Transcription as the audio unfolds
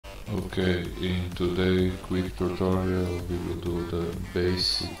Okay, in today's quick tutorial we will do the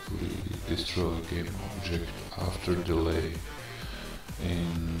basically destroy game object after delay.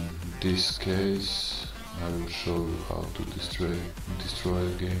 In this case I will show you how to destroy a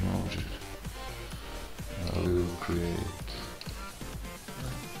game object. I will create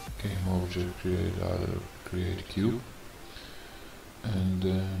game object, create cube, and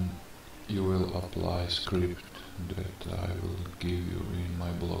then you will apply script that I will give you in my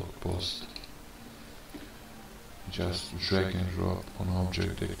blog post. Just drag and drop on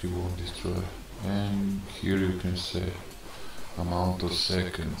object that you want to destroy, and here you can set amount of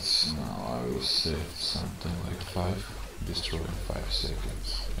seconds. Now I will set something like 5, destroy in 5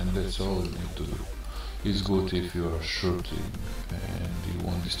 seconds, and that's all you need to do. It's good if you are shooting and you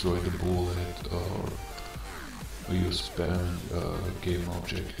want to destroy the bullet, or you spam a game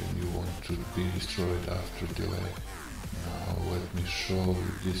object and you want to be destroyed after delay. Now let me show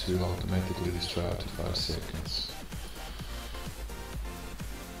you. This will automatically destroy after 5 seconds.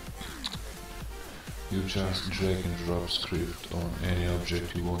 You just drag and drop script on any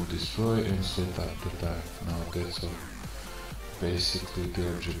object you want to destroy and set up the time. Now that's all. Basically the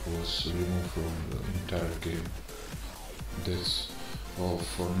object was removed from the entire game. That's all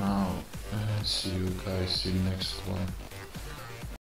for now, and see you guys in the next one.